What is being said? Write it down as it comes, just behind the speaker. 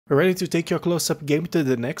Ready to take your close-up game to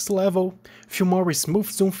the next level? Filmora's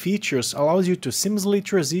smooth zoom features allows you to seamlessly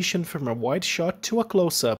transition from a wide shot to a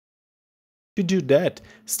close-up. To do that,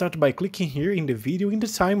 start by clicking here in the video in the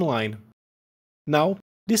timeline. Now,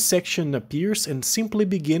 this section appears and simply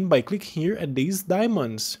begin by clicking here at these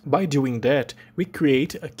diamonds. By doing that, we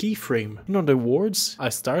create a keyframe, in other words,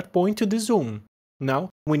 a start point to the zoom. Now,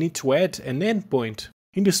 we need to add an end point.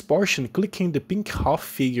 In this portion, click in the pink half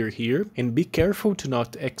figure here and be careful to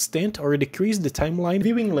not extend or decrease the timeline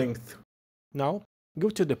viewing length. Now, go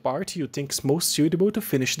to the part you think is most suitable to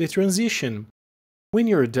finish the transition. When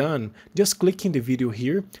you're done, just click in the video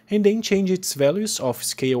here and then change its values of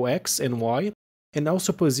scale X and Y and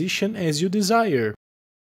also position as you desire.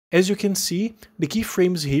 As you can see, the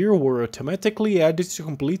keyframes here were automatically added to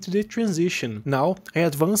complete the transition. Now, I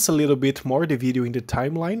advance a little bit more the video in the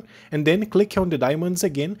timeline and then click on the diamonds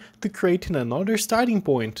again to create another starting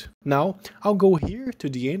point. Now, I'll go here to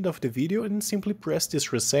the end of the video and simply press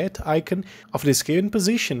this reset icon of the scale and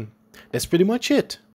position. That's pretty much it.